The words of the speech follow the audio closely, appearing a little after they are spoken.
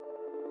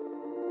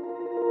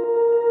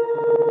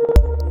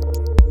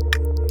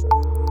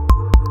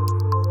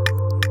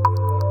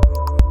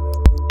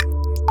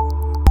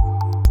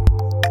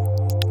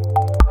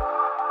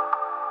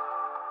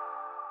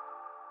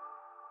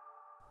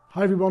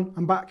Hi everyone,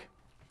 I'm back.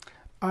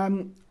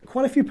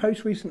 Quite a few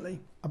posts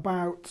recently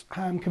about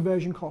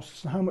conversion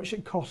costs and how much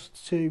it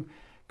costs to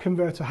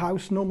convert a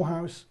house, normal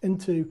house,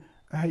 into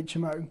a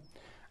HMO.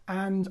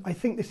 And I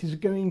think this is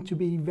going to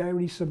be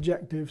very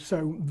subjective.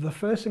 So the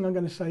first thing I'm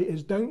going to say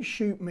is don't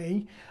shoot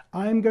me.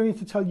 I'm going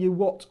to tell you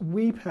what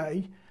we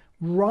pay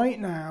right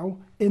now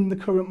in the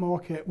current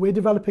market. We're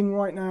developing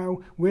right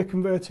now, we're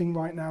converting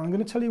right now. I'm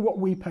going to tell you what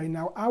we pay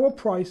now. Our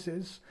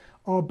prices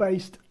are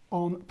based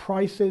on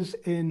prices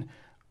in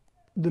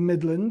the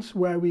Midlands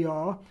where we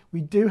are.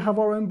 We do have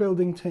our own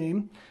building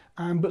team,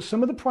 but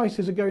some of the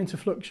prices are going to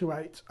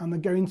fluctuate and they're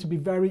going to be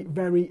very,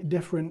 very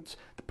different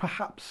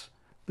perhaps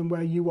than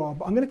where you are.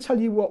 But I'm going to tell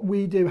you what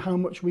we do, how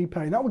much we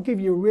pay. That will give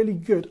you a really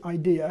good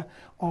idea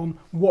on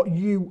what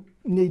you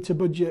need to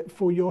budget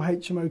for your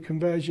HMO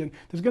conversion.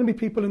 There's going to be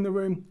people in the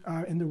room,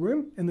 in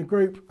the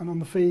group and on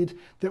the feed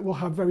that will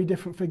have very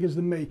different figures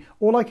than me.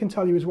 All I can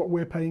tell you is what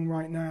we're paying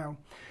right now.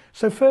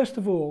 So first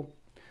of all,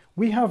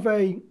 we have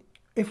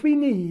if we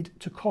need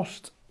to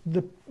cost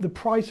the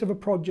price of a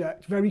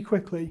project very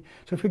quickly,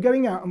 so if we're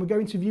going out and we're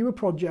going to view a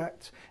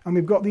project and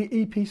we've got the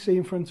EPC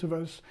in front of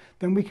us,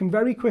 then we can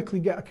very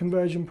quickly get a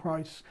conversion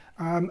price.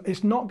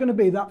 It's not going to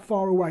be that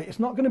far away. It's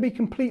not going to be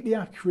completely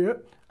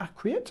accurate,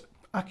 but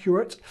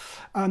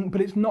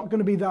it's not going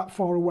to be that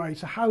far away.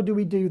 So how do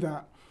we do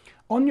that?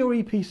 On your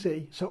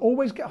EPC, so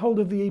always get hold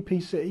of the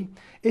EPC.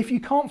 If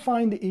you can't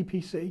find the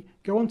EPC,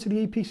 go onto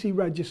the EPC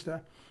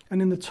register, and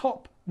in the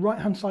top right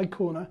hand side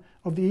corner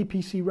of the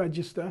EPC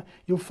register,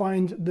 you'll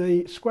find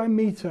the square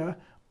meter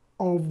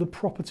of the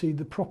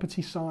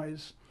property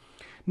size.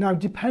 Now,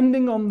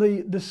 depending on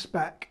the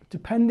spec,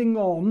 depending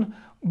on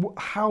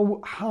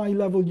how high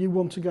level you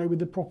want to go with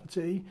the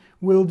property,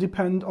 will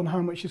depend on how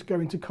much it's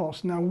going to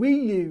cost. Now, we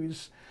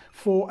use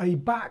for a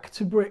back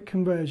to brick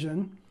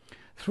conversion,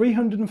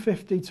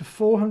 £350 to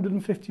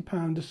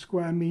 £450 a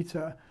square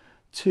meter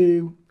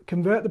to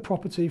convert the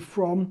property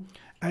from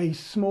a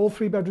small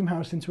 3-bedroom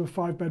house into a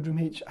 5-bedroom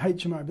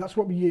HMO. That's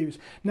what we use.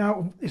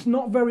 Now, it's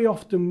not very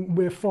often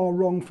we're far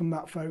wrong from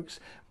that, folks.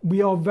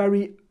 We are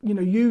very,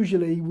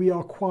 usually we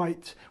are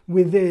quite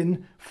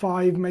within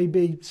 £5,000,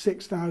 maybe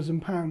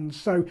 £6,000.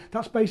 So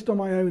that's based on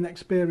my own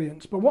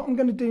experience. But what I'm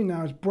going to do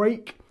now is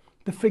break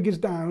the figures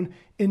down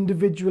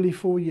individually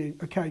for you.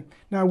 Okay,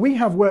 now we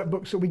have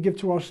workbooks that we give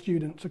to our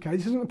students. Okay,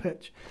 this isn't a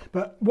pitch,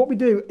 but what we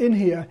do in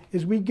here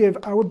is we give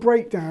our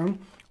breakdown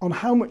on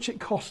how much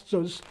it costs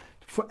us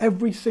for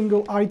every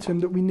single item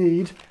that we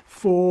need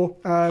for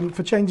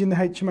changing the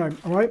HMO,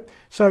 all right?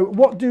 So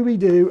what do we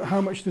do?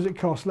 How much does it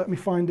cost? Let me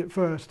find it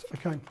first,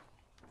 okay.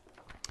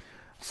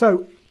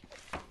 So,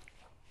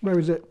 where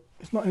is it?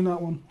 It's not in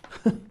that one.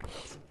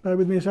 Bear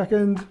with me a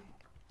second.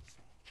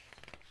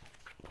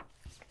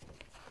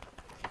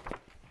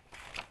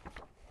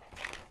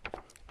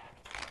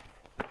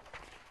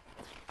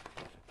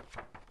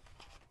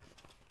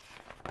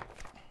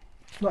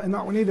 It's not in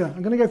that one either.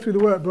 I'm going to go through the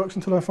workbooks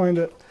until I find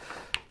it.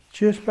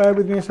 Just bear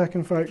with me a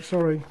second, folks,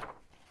 sorry.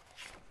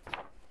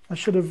 I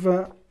should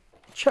have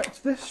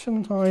checked this,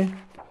 shouldn't I?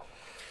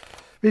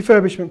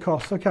 Refurbishment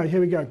costs. Okay, here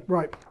we go.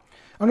 Right.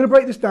 I'm going to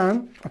break this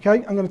down,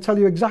 okay? I'm going to tell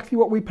you exactly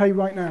what we pay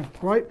right now,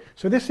 right?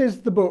 So this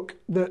is the book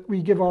that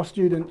we give our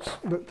students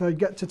that they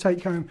get to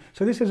take home.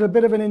 So this is a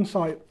bit of an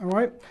insight, all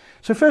right?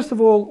 So first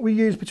of all, we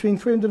use between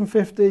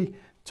 £350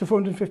 to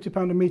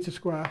 £450 a metre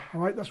square,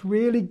 all right? That's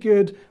really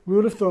good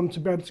rule of thumb to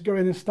be able to go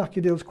in and stack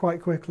your deals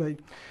quite quickly.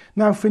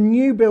 Now for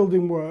new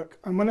building work,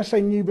 and when I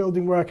say new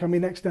building work, I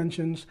mean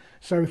extensions.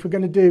 So if we're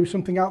going to do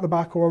something out the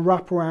back or a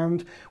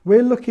wraparound,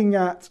 we're looking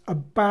at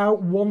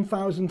about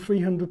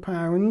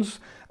 £1,300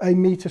 a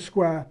metre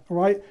square, all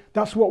right?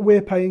 That's what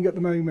we're paying at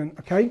the moment,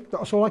 okay?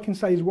 That's all I can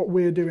say is what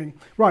we're doing.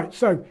 Right,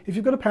 so if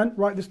you've got a pen,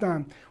 write this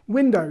down.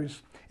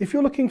 Windows. If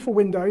you're looking for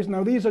windows,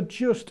 now these are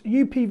just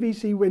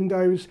UPVC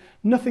windows,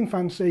 nothing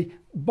fancy,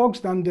 bog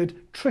standard,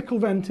 trickle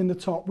vent in the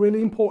top.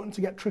 Really important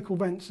to get trickle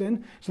vents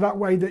in, so that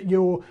way that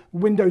your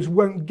windows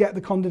won't get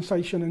the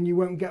condensation and you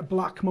won't get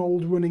black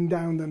mold running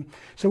down them.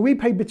 So we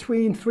pay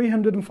between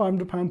 £300 and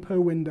 £500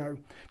 per window,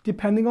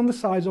 depending on the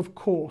size, of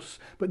course.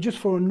 But just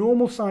for a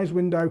normal size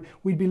window,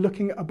 we'd be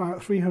looking at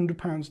about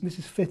 £300, and this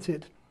is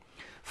fitted.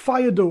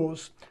 Fire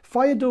doors.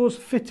 Fire doors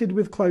fitted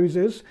with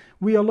closers,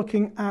 we are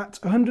looking at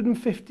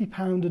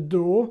 £150 a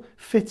door,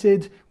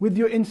 fitted with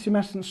your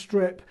insumescent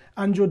strip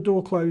and your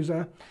door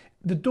closer.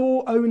 The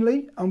door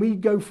only, and we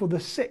go for the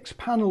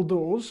 6-panel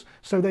doors,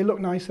 so they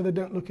look nice, so they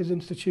don't look as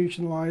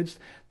institutionalised.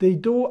 The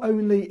door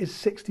only is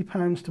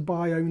 £60 to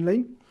buy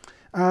only.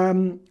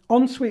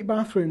 Ensuite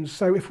bathrooms.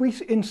 So if we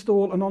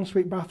install an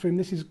ensuite bathroom,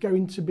 this is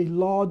going to be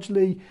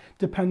largely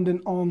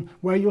dependent on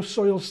where your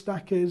soil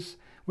stack is,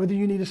 whether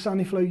you need a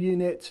Saniflow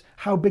unit,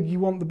 how big you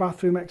want the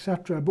bathroom,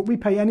 etc. But we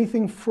pay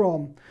anything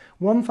from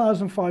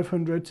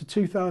 £1,500 to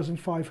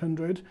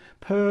 £2,500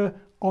 per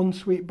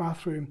ensuite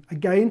bathroom.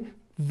 Again,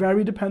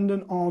 very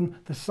dependent on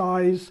the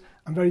size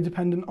and very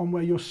dependent on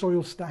where your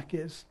soil stack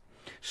is.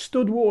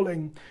 Stud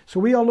walling. So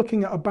we are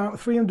looking at about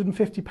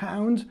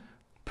 £350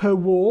 per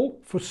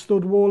wall for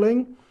stud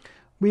walling.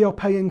 We are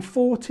paying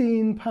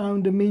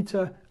 £14 a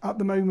metre at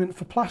the moment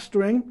for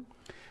plastering.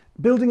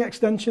 Building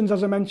extensions,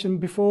 as I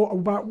mentioned before, are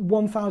about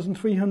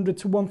 £1,300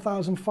 to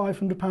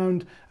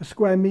 £1,500 a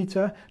square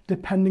metre,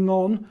 depending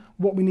on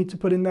what we need to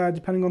put in there,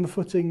 depending on the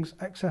footings,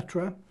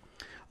 etc.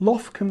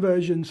 Loft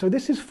conversion. So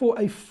this is for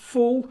a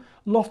full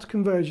loft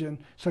conversion.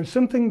 So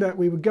something that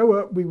we would go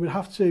up, we would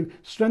have to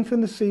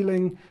strengthen the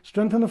ceiling,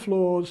 strengthen the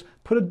floors,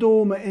 put a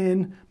dormer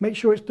in, make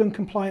sure it's done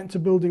compliant to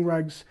building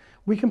regs.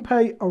 We can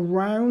pay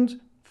around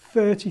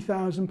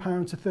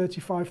 £30,000 to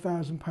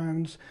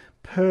 £35,000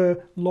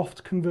 per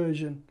loft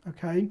conversion.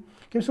 Okay,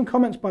 give some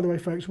comments, by the way,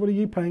 folks. What are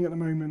you paying at the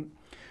moment?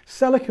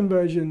 Cellar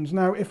conversions.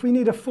 Now, if we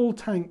need a full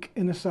tank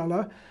in a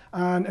cellar,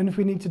 and if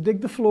we need to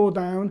dig the floor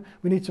down,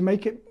 we need to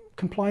make it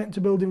compliant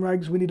to building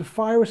regs, we need a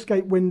fire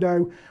escape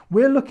window,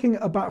 we're looking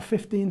at about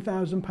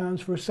 £15,000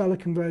 for a cellar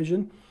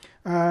conversion,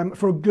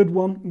 for a good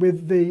one,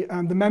 with the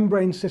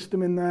membrane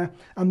system in there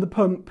and the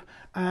pump,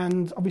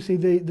 and obviously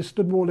the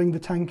stud walling, the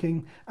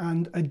tanking,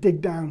 and a dig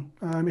down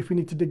if we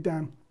need to dig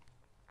down.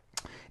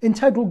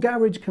 Integral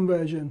garage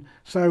conversion.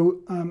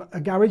 So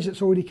a garage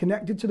that's already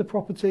connected to the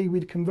property,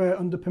 we'd convert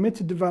under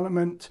permitted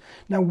development.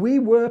 Now, we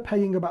were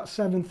paying about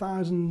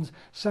 £7,000,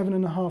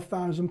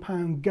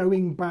 £7,500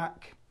 going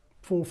back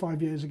 4 or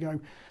 5 years ago.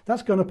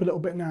 That's gone up a little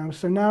bit now.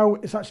 So now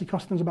it's actually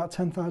costing us about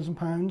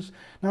 £10,000.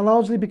 Now,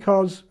 largely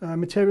because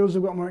materials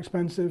have got more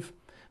expensive,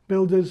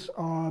 builders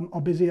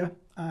are busier,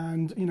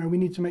 and we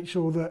need to make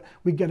sure that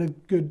we get a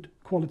good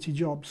quality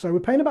job. So we're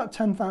paying about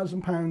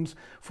 £10,000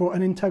 for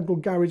an integral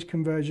garage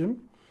conversion.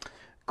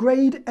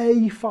 Grade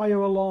A fire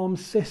alarm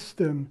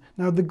system.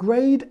 Now, the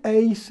Grade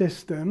A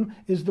system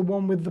is the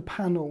one with the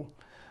panel.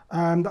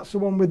 That's the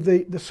one with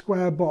the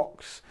square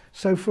box.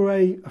 So for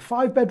a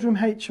 5-bedroom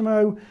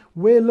HMO,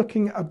 we're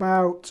looking at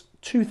about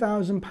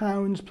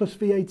 £2,000 plus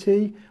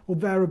VAT or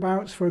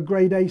thereabouts for a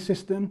Grade A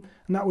system,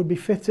 and that would be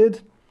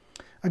fitted.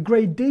 A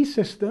Grade D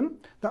system,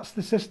 that's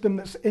the system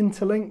that's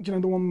interlinked, the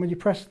one when you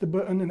press the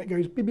button and it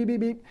goes beep, beep, beep,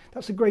 beep.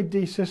 That's a Grade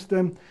D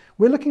system.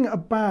 We're looking at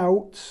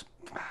about,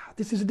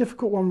 this is a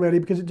difficult one really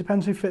because it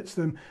depends who fits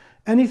them,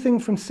 anything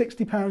from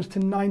 £60 to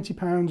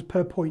 £90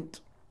 per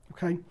point.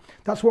 Okay,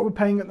 that's what we're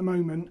paying at the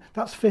moment.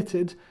 That's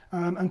fitted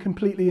and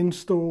completely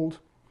installed.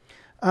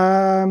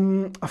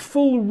 A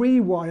full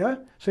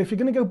rewire. So if you're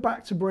going to go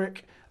back to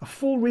brick, a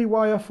full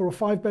rewire for a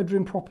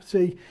 5-bedroom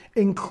property,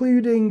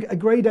 including a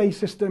Grade A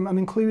system and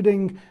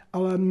including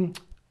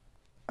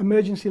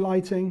emergency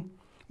lighting,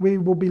 we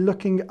will be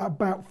looking at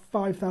about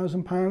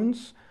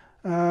 £5,000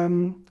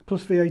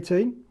 plus VAT.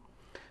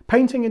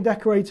 Painting and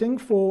decorating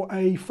for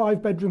a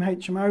 5-bedroom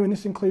HMO, and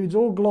this includes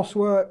all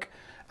glosswork,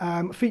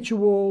 feature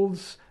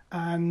walls,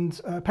 and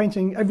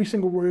painting every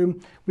single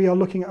room. We are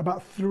looking at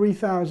about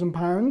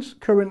 £3,000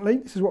 currently.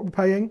 This is what we're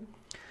paying.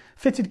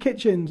 Fitted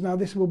kitchens. Now,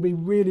 this will be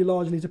really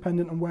largely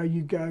dependent on where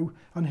you go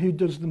and who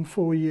does them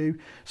for you.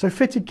 So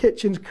fitted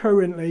kitchens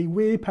currently,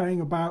 we're paying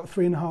about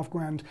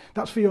 £3,500.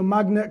 That's for your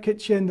magnet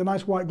kitchen, the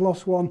nice white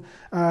gloss one,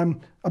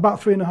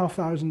 about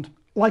 £3,500.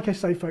 Like I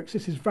say, folks,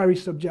 this is very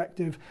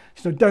subjective,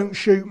 so don't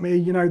shoot me.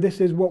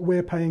 This is what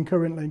we're paying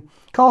currently.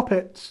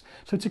 Carpets.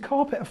 So to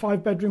carpet a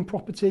 5-bedroom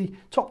property,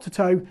 top to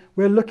toe,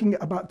 we're looking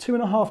at about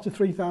 £2,500 to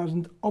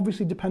 £3,000,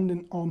 obviously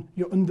dependent on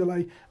your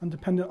underlay and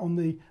dependent on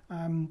the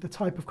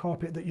type of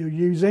carpet that you're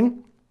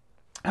using.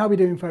 How are we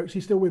doing, folks? Are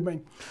you still with me?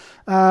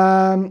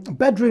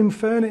 Bedroom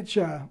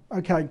furniture.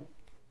 Okay.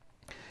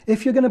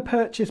 If you're going to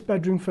purchase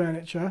bedroom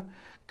furniture,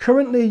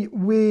 currently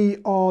we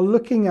are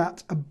looking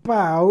at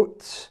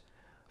about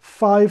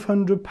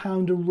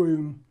 £500 a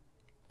room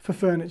for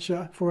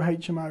furniture for a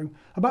HMO.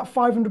 About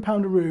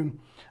 £500 a room.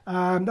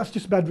 That's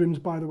just bedrooms,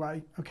 by the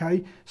way.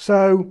 Okay,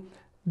 so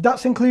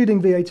that's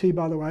including VAT,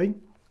 by the way.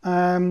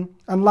 And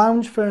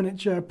lounge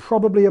furniture,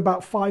 probably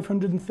about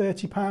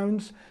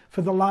 £530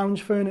 for the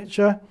lounge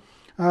furniture.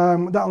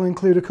 That'll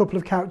include a couple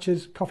of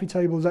couches, coffee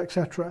tables,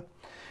 etc.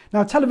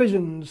 Now,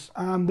 televisions.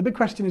 The big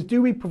question is,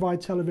 do we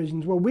provide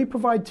televisions? Well, we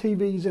provide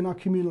TVs in our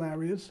communal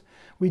areas.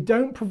 We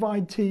don't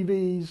provide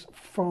TVs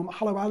from,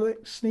 hello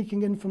Alex,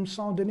 sneaking in from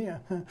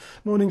Sardinia.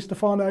 Morning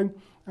Stefano,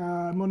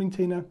 morning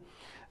Tina.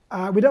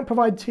 We don't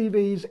provide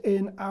TVs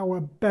in our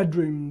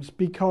bedrooms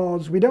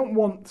because we don't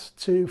want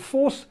to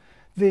force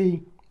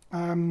the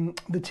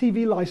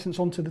TV license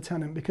onto the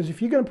tenant, because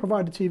if you're going to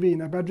provide a TV in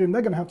their bedroom,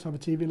 they're going to have a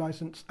TV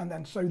license, and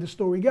then so the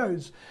story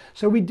goes.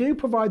 So we do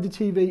provide the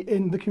TV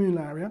in the communal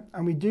area,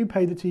 and we do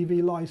pay the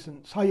TV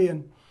license. Hi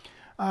Ian.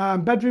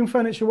 Bedroom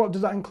furniture, what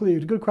does that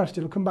include? Good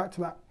question, I'll come back to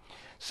that.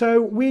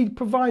 So we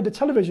provide a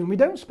television. We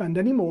don't spend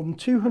any more than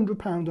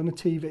 £200 on a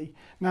TV.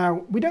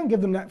 Now, we don't give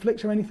them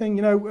Netflix or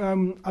anything.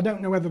 I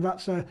don't know whether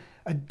that's a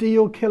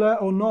deal killer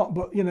or not,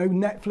 but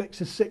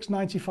Netflix is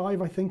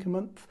 £6.95, I think, a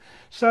month.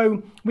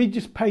 So we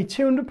just pay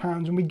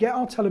 £200 and we get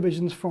our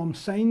televisions from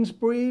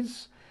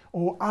Sainsbury's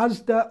or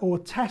Asda or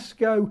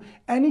Tesco.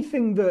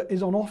 Anything that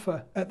is on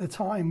offer at the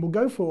time we'll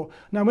go for.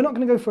 Now, we're not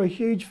going to go for a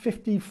huge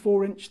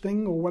 54-inch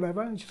thing or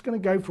whatever. It's just going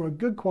to go for a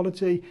good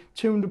quality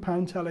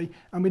 £200 telly,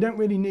 and we don't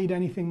really need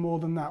anything more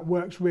than that.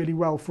 Works really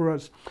well for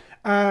us.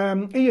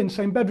 Ian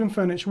saying bedroom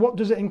furniture, what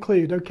does it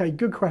include? Okay,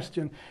 good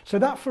question. So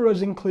that for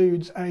us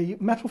includes a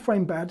metal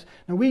frame bed.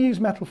 Now we use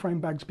metal frame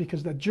bags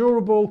because they're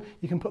durable,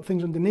 you can put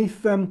things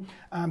underneath them,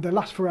 and they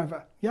last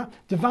forever. Yeah,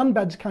 divan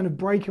beds kind of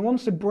break, and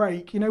once they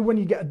break, you know, when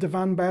you get a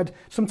divan bed,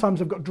 sometimes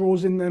they've got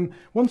drawers in them.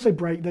 Once they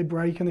break,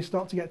 and they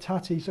start to get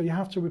tatty, so you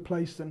have to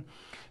replace them.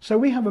 So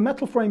we have a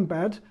metal frame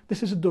bed.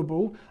 This is a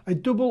double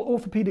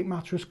orthopedic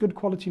mattress, good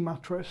quality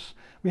mattress.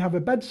 We have a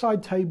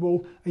bedside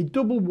table, a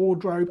double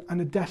wardrobe, and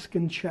a desk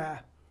and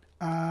chair,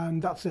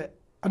 and that's it.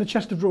 And a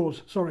chest of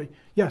drawers, sorry.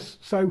 Yes,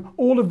 so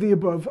all of the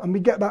above, and we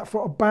get that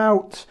for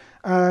about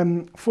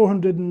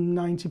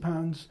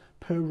 £490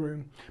 per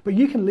room. But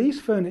you can lease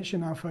furniture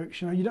now,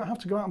 folks. You know, you don't have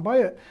to go out and buy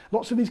it.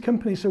 Lots of these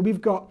companies, so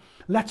we've got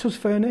Let Us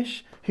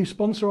Furnish, who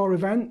sponsor our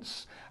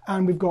events,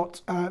 and we've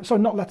got,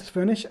 sorry, not Let Us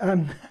Furnish,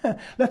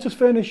 Let Us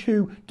Furnish,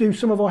 who do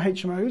some of our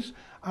HMOs.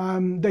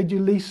 They do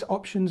lease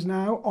options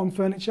now on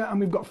furniture, and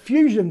we've got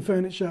Fusion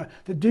Furniture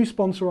that do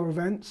sponsor our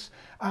events,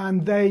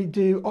 and they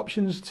do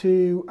options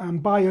to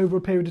buy over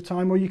a period of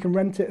time, or you can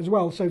rent it as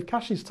well. So if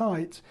cash is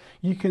tight,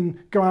 you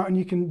can go out and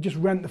you can just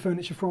rent the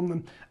furniture from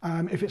them.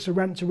 If it's a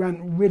rent to rent,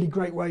 really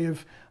great way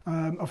of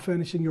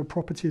furnishing your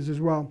properties as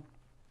well.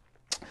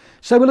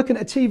 So we're looking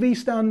at a TV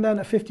stand then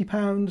at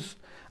 £50,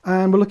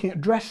 and we're looking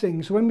at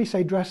dressing. So when we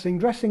say dressing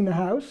the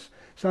house,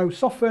 so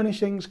soft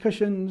furnishings,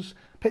 cushions,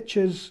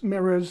 pictures,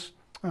 mirrors,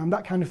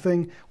 that kind of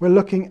thing, we're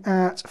looking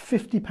at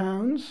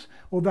 £50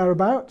 or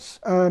thereabouts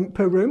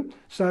per room.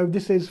 So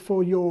this is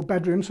for your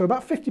bedroom, so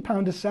about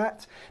 £50 a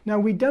set. Now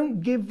we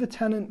don't give the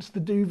tenants the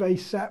duvet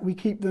set, we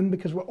keep them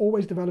because we're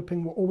always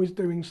developing, we're always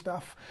doing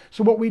stuff.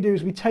 So what we do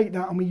is we take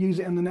that and we use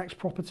it in the next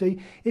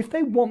property. If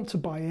they want to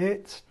buy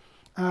it,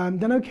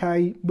 then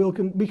okay,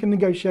 we can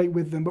negotiate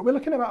with them. But we're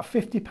looking at about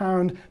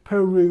 £50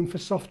 per room for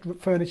soft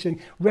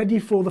furnishing, ready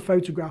for the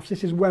photographs.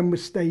 This is when we're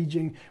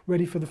staging,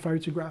 ready for the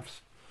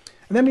photographs.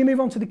 And then we move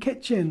on to the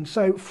kitchen.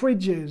 So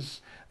fridges.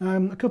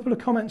 A couple of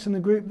comments in the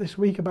group this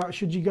week about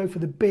should you go for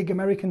the big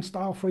American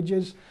style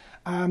fridges.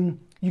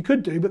 You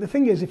could do, but the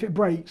thing is, if it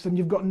breaks, then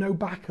you've got no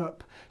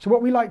backup. So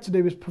what we like to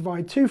do is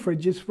provide 2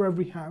 fridges for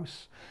every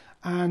house.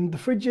 And the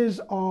fridges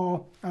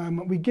are,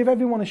 we give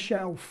everyone a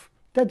shelf.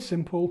 Dead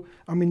simple.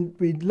 I mean,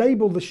 we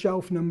label the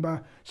shelf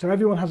number so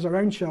everyone has their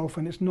own shelf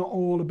and it's not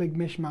all a big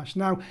mishmash.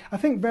 Now, I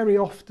think very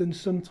often,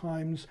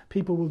 sometimes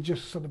people will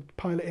just sort of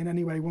pile it in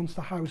anyway once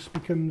the house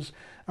becomes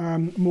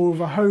more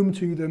of a home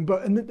to them.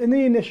 But in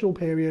the initial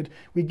period,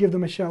 we give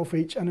them a shelf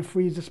each and a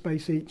freezer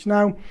space each.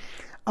 Now,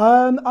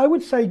 I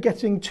would say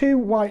getting 2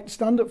 white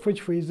stand-up fridge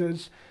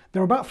freezers.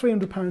 They're about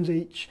 £300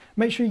 each.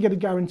 Make sure you get a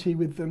guarantee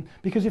with them,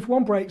 because if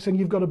one breaks, then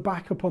you've got a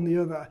backup on the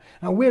other.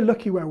 Now, we're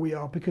lucky where we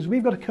are because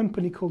we've got a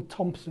company called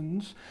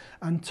Thompson's,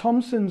 and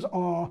Thompson's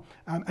are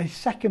a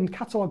second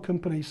catalogue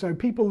company. So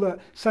people that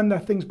send their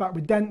things back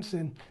with dents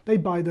in, they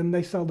buy them,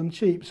 they sell them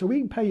cheap. So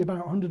we pay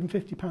about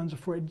 £150 a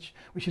fridge,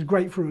 which is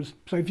great for us.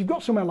 So if you've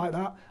got somewhere like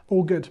that,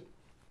 all good.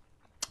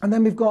 And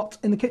then we've got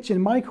in the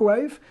kitchen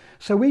microwave.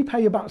 So we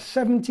pay about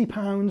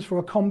 £70 for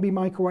a combi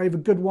microwave, a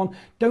good one.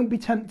 Don't be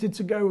tempted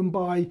to go and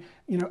buy,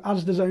 you know,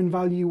 Asda's own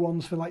value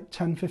ones for like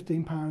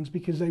 £10–15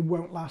 because they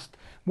won't last.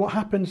 What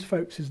happens,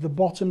 folks, is the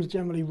bottoms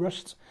generally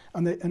rust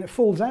and it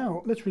falls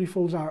out, literally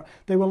falls out.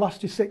 They will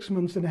last you 6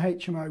 months in a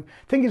HMO.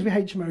 Thing is with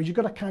HMOs, you've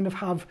got to kind of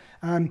have,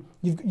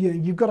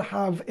 you've got to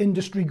have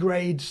industry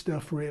grade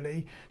stuff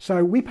really.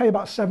 So we pay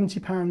about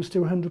 £70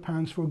 to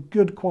 £100 for a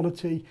good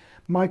quality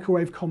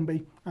microwave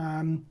combi.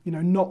 You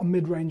know, not a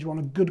mid-range one,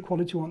 a good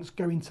quality one that's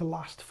going to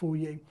last for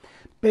you.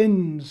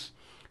 Bins.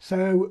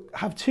 So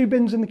have 2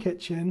 bins in the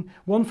kitchen,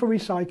 one for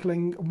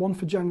recycling, one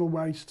for general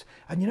waste.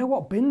 And you know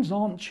what? Bins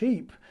aren't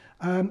cheap.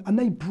 And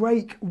they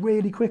break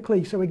really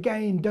quickly. So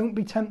again, don't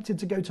be tempted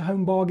to go to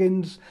Home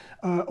Bargains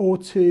or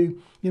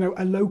to, you know,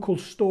 a local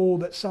store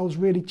that sells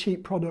really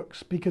cheap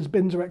products, because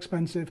bins are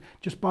expensive.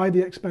 Just buy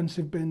the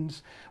expensive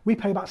bins. We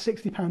pay about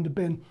 £60 a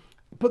bin.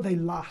 But they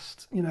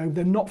last, you know,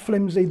 they're not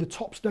flimsy, the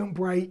tops don't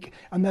break,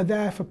 and they're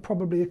there for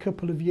probably a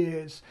couple of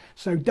years.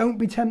 So don't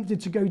be tempted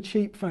to go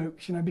cheap,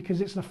 folks, you know,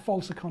 because it's a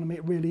false economy,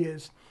 it really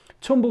is.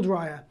 Tumble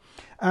dryer.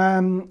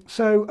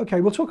 Okay,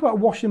 we'll talk about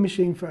washing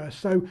machine first.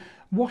 So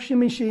washing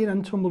machine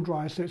and tumble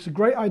dryer. So it's a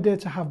great idea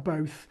to have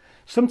both.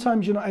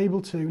 Sometimes you're not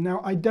able to.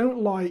 Now, I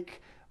don't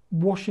like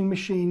washing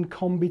machine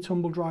combi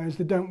tumble dryers.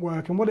 They don't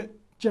work. And what it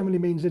generally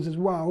means is as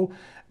well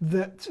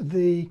that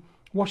the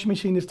washing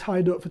machine is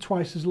tied up for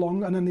twice as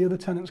long and then the other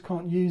tenants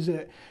can't use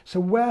it. So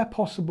where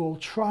possible,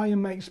 try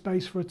and make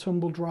space for a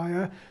tumble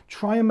dryer.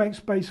 Try and make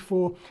space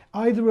for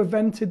either a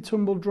vented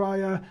tumble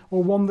dryer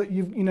or one that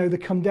you've, you know, the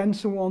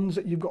condenser ones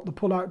that you've got the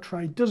pull-out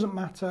tray. Doesn't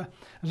matter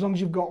as long as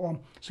you've got one.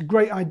 It's a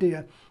great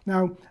idea.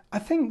 Now, I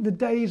think the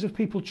days of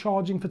people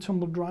charging for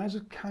tumble dryers are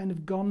kind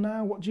of gone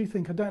now. What do you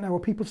think? I don't know. Are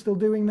people still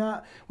doing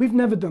that? We've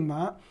never done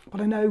that, but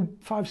I know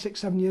 5, 6,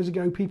 7 years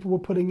ago, people were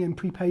putting in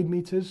prepaid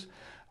meters.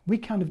 We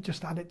kind of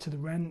just add it to the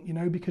rent, you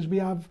know, because we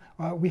have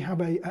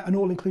an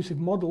all-inclusive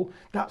model.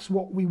 That's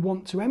what we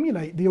want to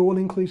emulate, the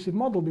all-inclusive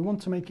model. We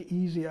want to make it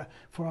easier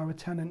for our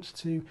tenants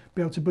to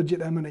be able to budget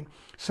their money.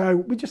 So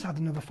we just add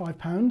another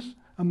 £5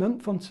 a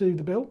month onto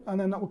the bill, and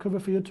then that will cover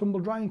for your tumble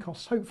drying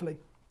costs, hopefully.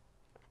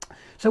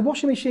 So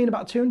washing machine,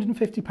 about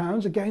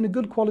 £250. Again, a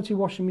good quality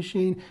washing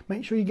machine.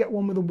 Make sure you get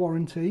one with a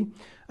warranty.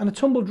 And a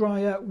tumble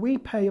dryer, we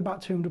pay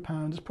about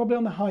 £200. It's probably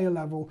on the higher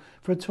level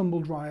for a tumble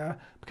dryer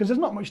because there's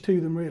not much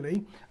to them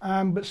really,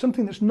 but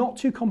something that's not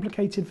too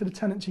complicated for the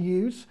tenant to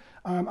use.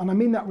 And I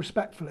mean that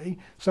respectfully.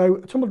 So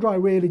a tumble dryer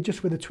really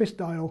just with a twist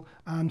dial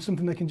and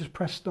something they can just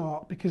press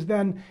start, because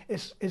then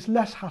it's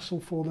less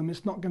hassle for them.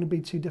 It's not going to be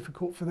too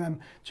difficult for them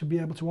to be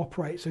able to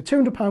operate. So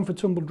 £200 for a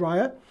tumble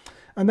dryer.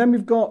 And then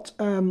we've got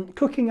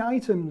cooking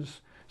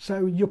items,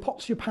 so your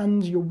pots, your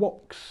pans, your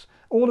woks,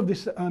 all of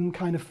this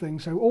kind of thing.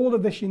 So all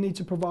of this you need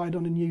to provide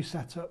on a new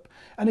setup.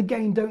 And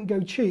again, don't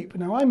go cheap.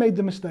 Now, I made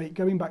the mistake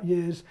going back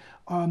years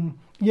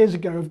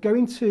ago of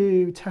going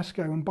to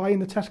Tesco and buying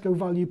the Tesco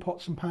value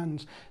pots and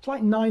pans. It's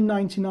like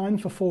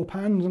 £9.99 for 4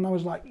 pans, and I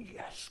was like,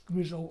 yes,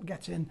 result,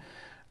 get in.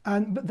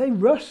 But they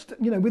rust,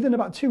 you know, within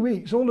about 2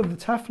 weeks, all of the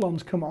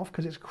Teflons come off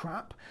because it's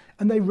crap,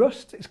 and they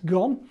rust, it's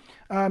gone.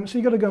 So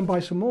you've got to go and buy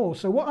some more.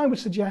 So what I would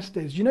suggest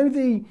is, you know,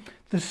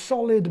 the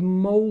solid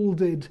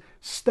moulded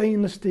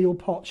stainless steel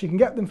pots, you can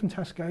get them from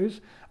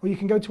Tesco's, or you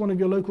can go to one of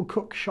your local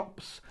cook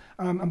shops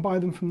and buy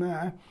them from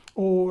there,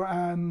 or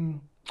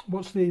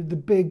what's the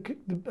big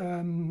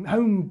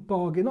home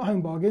bargain, not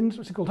home bargains,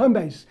 what's it called, home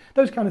base,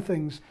 those kind of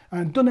things.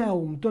 And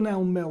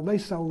Dunelm Mill, they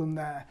sell them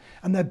there,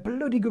 and they're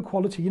bloody good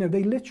quality. You know,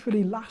 they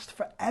literally last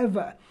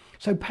forever.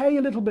 So pay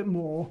a little bit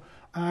more,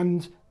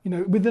 and you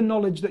know, with the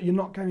knowledge that you're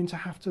not going to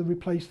have to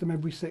replace them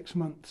every 6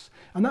 months.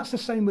 And that's the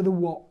same with a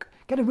wok.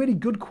 Get a really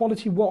good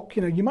quality wok.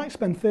 You know, you might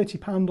spend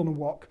 £30 on a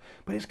wok,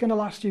 but it's going to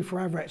last you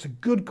forever. It's a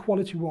good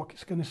quality wok.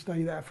 It's going to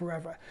stay there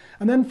forever.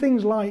 And then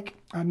things like,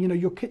 you know,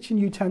 your kitchen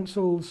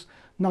utensils,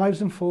 knives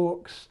and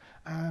forks,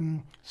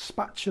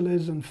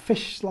 spatulas and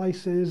fish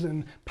slices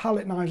and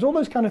palette knives, all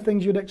those kind of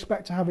things you'd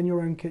expect to have in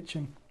your own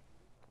kitchen.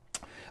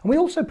 And we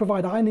also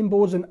provide ironing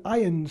boards and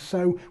irons.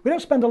 So we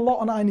don't spend a lot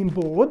on ironing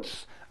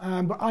boards,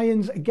 but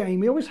irons, again,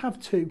 we always have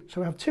two.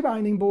 So we have 2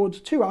 ironing boards,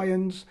 2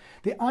 irons.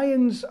 The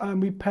irons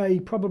we pay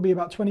probably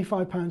about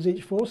 £25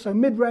 each for. So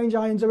mid-range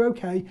irons are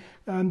okay.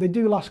 They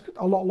do last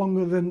a lot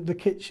longer than the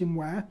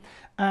kitchenware.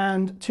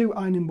 And 2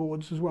 ironing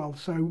boards as well,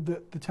 so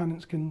that the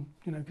tenants can,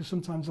 you know, because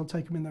sometimes they'll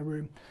take them in their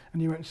room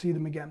and you won't see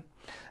them again.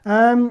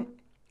 And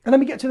then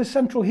we get to the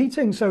central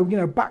heating. So, you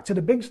know, back to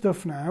the big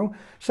stuff now.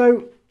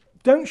 So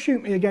don't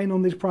shoot me again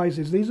on these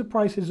prices. These are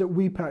prices that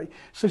we pay.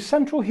 So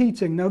central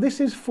heating, now this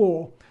is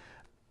for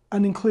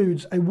and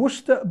includes a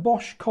Worcester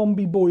Bosch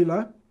combi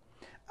boiler,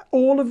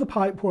 all of the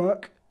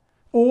pipework,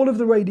 all of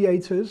the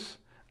radiators,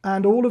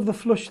 and all of the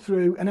flush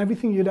through and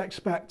everything you'd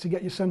expect to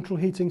get your central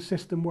heating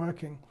system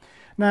working.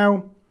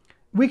 Now,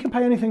 we can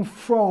pay anything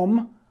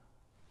from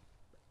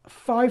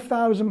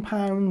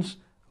 £5,000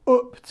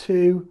 up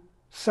to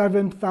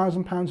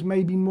 £7,000,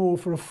 maybe more,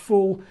 for a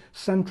full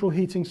central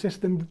heating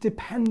system,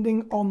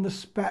 depending on the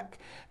spec,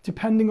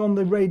 depending on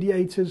the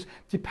radiators,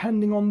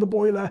 depending on the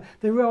boiler.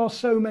 There are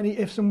so many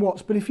ifs and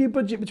whats, but if you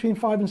budget between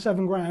 5 and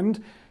 7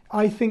 grand,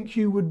 I think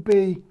you would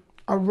be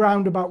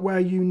around about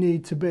where you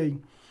need to be.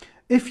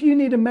 If you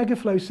need a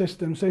megaflow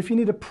system, so if you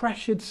need a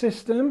pressured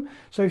system,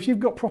 so if you've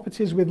got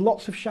properties with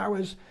lots of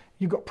showers,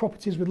 you've got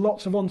properties with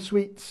lots of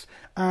en-suites,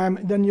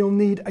 then you'll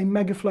need a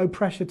megaflow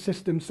pressured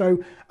system.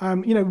 So,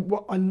 you know,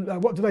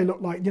 what do they look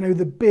like? You know,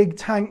 the big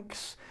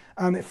tanks,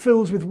 it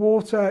fills with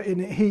water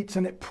and it heats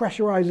and it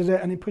pressurizes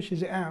it and it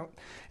pushes it out.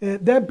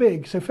 They're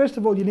big. So first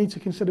of all, you need to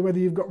consider whether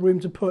you've got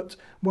room to put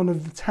one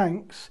of the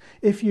tanks.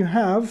 If you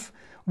have,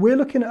 we're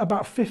looking at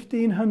about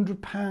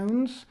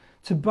 £1,500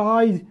 to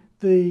buy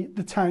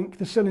the tank,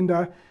 the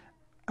cylinder,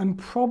 and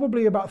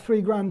probably about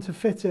 3 grand to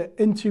fit it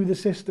into the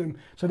system.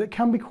 So that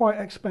can be quite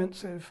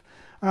expensive.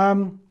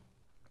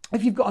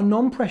 If you've got a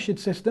non-pressured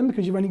system,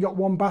 because you've only got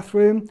 1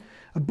 bathroom,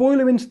 a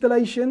boiler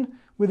installation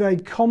with a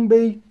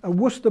combi, a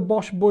Worcester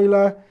Bosch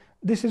boiler.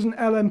 This isn't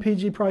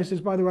LMPG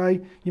prices, by the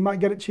way. You might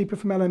get it cheaper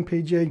from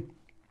LMPG.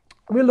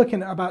 We're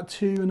looking at about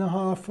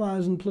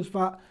 2,500 plus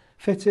VAT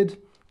fitted,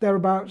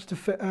 thereabouts, to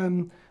fit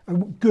a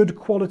good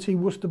quality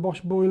Worcester Bosch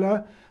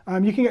boiler.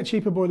 You can get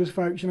cheaper boilers,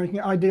 folks. You know, you can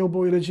get ideal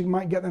boilers. You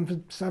might get them for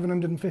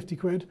 750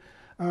 quid.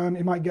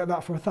 You might get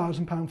that for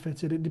 £1,000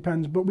 fitted. It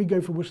depends. But we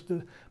go for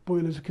Worcester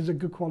boilers because they're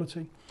good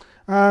quality.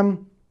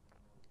 And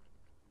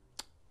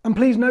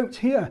please note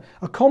here,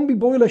 a combi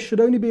boiler should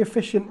only be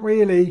efficient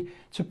really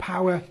to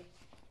power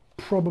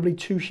probably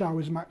 2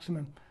 showers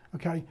maximum.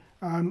 Okay.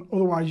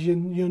 Otherwise, you're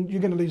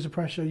going to lose the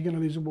pressure. You're going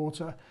to lose the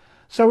water.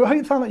 So I hope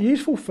you found that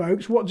useful,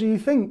 folks. What do you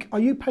think? Are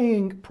you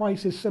paying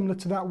prices similar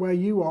to that where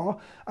you are?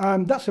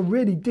 That's a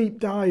really deep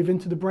dive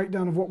into the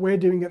breakdown of what we're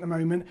doing at the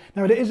moment.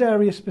 Now, it is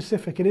area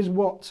specific. It is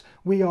what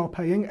we are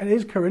paying. And it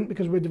is current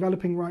because we're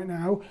developing right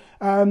now.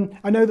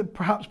 I know that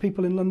perhaps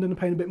people in London are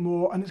paying a bit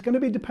more, and it's going to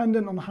be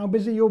dependent on how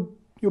busy your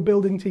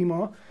building team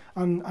are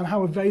and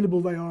how available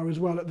they are as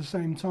well at the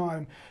same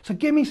time. So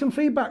give me some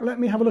feedback. Let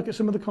me have a look at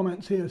some of the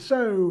comments here.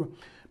 So,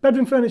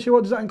 bedroom furniture,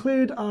 what does that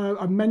include?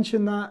 I've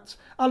mentioned that.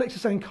 Alex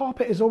is saying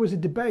carpet is always a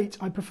debate.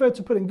 I prefer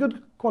to put in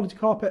good quality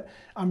carpet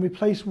and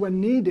replace when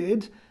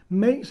needed.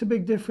 makes a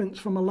big difference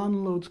from a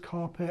landlord's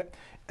carpet.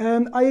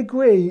 I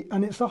agree,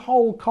 and it's a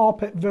whole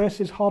carpet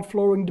versus hard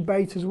flooring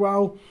debate as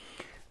well.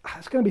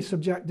 It's going to be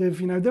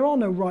subjective. You know, there are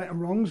no right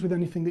and wrongs with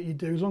anything that you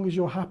do as long as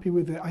you're happy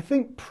with it. I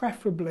think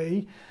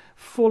preferably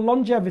for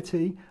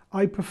longevity,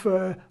 I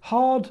prefer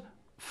hard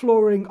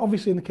flooring,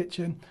 obviously in the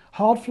kitchen,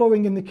 hard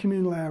flooring in the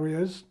communal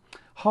areas,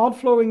 hard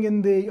flooring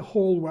in the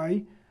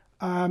hallway.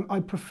 I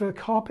prefer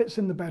carpets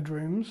in the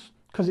bedrooms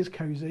because it's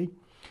cosy,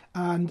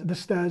 and the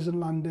stairs and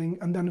landing,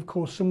 and then of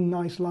course some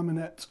nice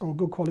laminate or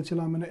good quality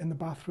laminate in the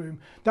bathroom.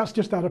 That's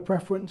just out of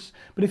preference.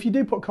 But if you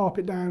do put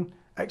carpet down,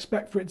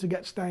 expect for it to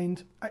get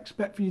stained,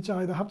 expect for you to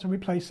either have to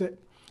replace it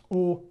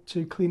or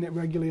to clean it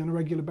regularly on a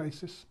regular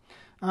basis.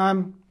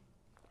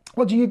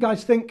 What do you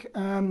guys think?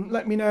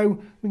 Let me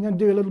know. We're going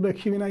to do a little bit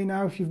of Q&A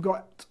now if you've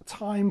got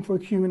time for a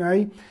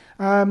Q&A.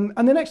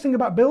 And the next thing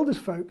about builders,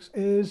 folks,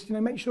 is, you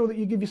know, make sure that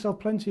you give yourself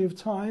plenty of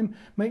time.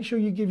 Make sure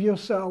you give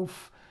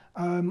yourself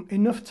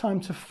enough time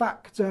to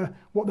factor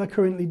what they're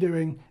currently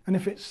doing. And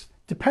if it's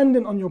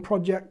dependent on your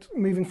project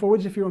moving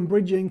forwards, if you're on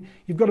bridging,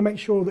 you've got to make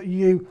sure that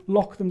you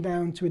lock them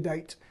down to a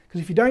date. Because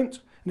if you don't,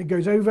 and it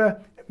goes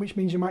over, which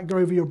means you might go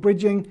over your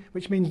bridging,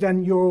 which means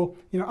then you're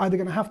either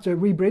going to have to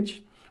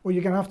re-bridge, or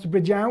you're going to have to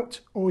bridge out,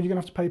 or you're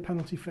going to have to pay a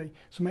penalty fee.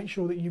 So make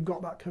sure that you've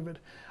got that covered.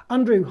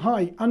 Andrew,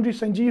 hi. Andrew's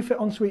saying, do you fit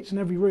en-suites in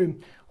every room?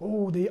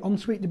 Oh, the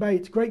en-suite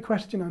debate. Great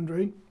question,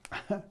 Andrew.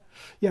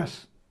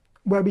 Yes,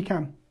 where we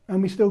can.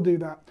 And we still do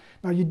that.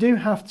 Now, you do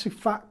have to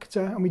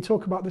factor, and we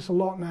talk about this a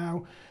lot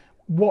now,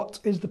 what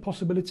is the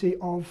possibility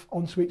of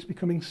en-suites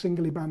becoming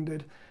singly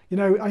banded? You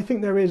know, I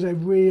think there is a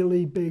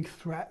really big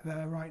threat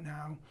there right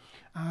now.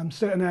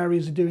 Certain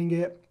areas are doing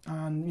it,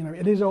 and you know,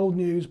 it is old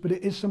news, but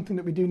it is something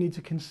that we do need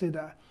to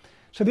consider.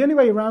 So the only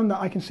way around that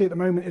I can see at the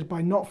moment is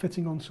by not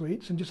fitting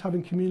en-suites and just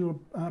having communal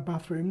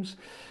bathrooms.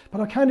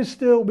 But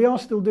we are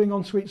still doing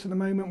en-suites at the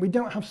moment. We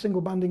don't have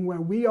single banding where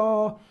we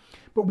are,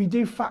 but we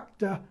do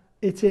factor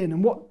it in.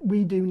 And what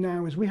we do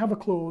now is we have a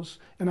clause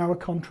in our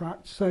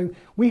contract. So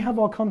we have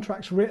our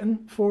contracts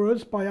written for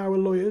us by our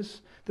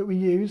lawyers that we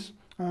use.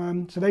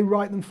 So they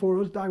write them for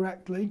us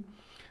directly.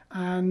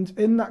 And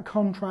in that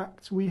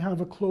contract, we have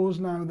a clause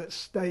now that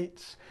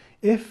states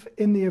if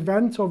in the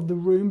event of the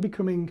room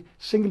becoming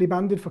singly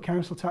banded for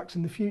council tax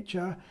in the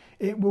future,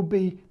 it will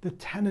be the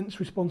tenant's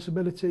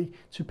responsibility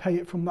to pay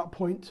it from that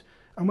point.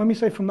 And when we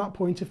say from that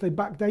point, if they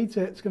backdate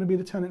it, it's going to be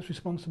the tenant's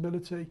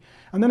responsibility.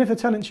 And then if the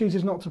tenant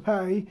chooses not to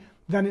pay,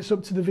 then it's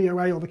up to the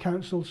VOA or the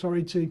council,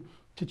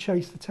 to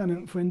chase the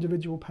tenant for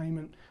individual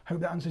payment. Hope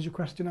that answers your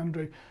question,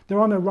 Andrew. There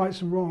are no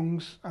rights and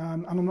wrongs,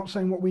 and I'm not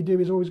saying what we do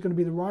is always going to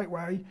be the right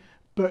way,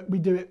 but we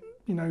do it,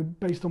 you know,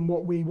 based on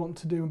what we want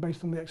to do and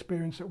based on the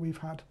experience that we've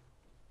had.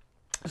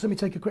 So let me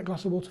take a quick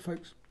glass of water,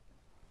 folks.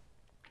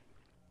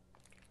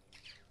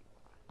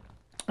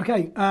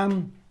 Okay,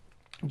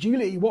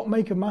 Julie, what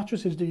make of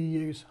mattresses do you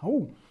use?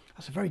 Oh,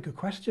 that's a very good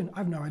question. I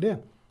have no idea.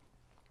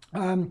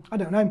 I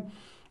don't know.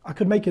 I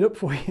could make it up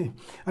for you.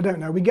 I don't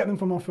know. We get them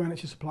from our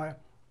furniture supplier.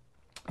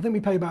 I think we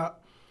pay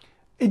about,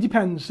 it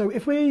depends. So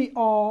if we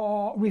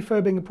are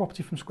refurbing a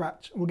property from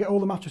scratch, we'll get all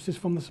the mattresses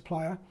from the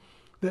supplier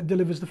that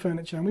delivers the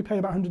furniture, and we pay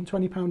about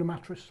 £120 a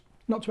mattress.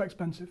 Not too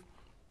expensive.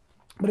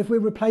 But if we're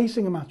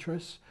replacing a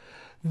mattress,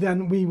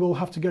 then we will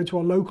have to go to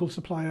our local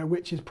supplier,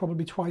 which is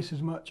probably twice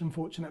as much,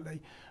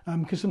 unfortunately,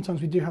 because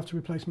sometimes we do have to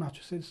replace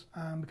mattresses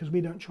because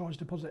we don't charge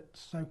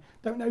deposits. So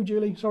don't know,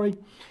 Julie, sorry.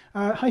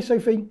 Hi,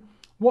 Sophie.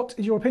 What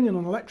is your opinion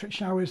on electric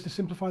showers to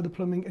simplify the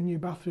plumbing in new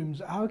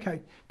bathrooms?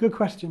 Okay, good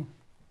question.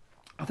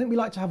 I think we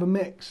like to have a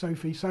mix,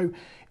 Sophie. So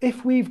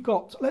if we've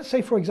got, let's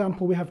say, for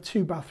example, we have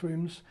two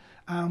bathrooms,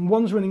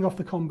 one's running off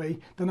the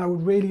combi, then I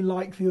would really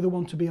like the other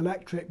one to be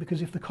electric,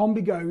 because if the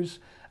combi goes,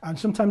 and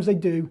sometimes they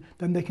do,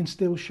 then they can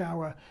still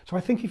shower. So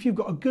I think if you've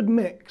got a good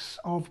mix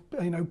of,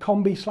 you know,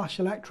 combi /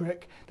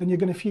 electric, then you're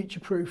going to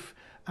future-proof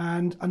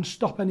and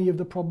stop any of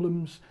the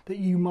problems that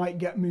you might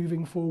get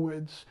moving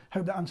forwards.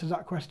 Hope that answers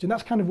that question.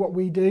 That's kind of what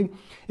we do.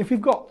 If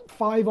we've got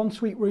 5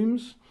 ensuite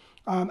rooms,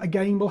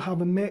 again, we'll have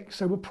a mix.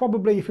 So we'll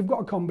probably, if we've got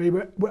a combi,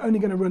 we're only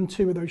going to run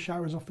 2 of those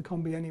showers off the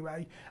combi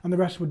anyway, and the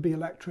rest would be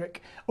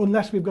electric,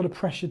 unless we've got a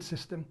pressured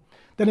system.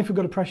 Then if we've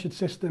got a pressured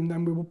system,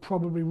 then we will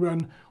probably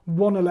run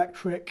 1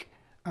 electric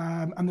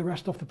and the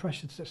rest off the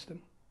pressured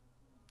system.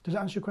 Does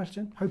that answer your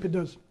question? Hope it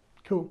does.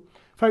 Cool.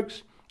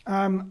 Folks,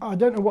 I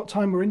don't know what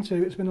time we're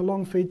into. It's been a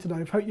long feed today.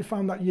 I hope you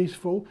found that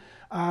useful.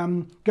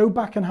 Go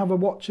back and have a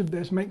watch of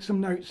this. Make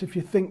some notes if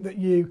you think that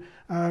you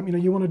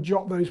want to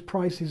jot those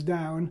prices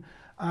down.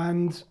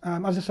 And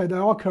as I say, they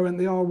are current.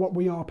 They are what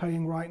we are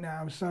paying right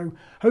now. So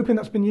hoping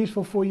that's been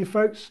useful for you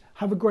folks.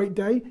 Have a great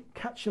day.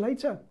 Catch you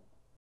later.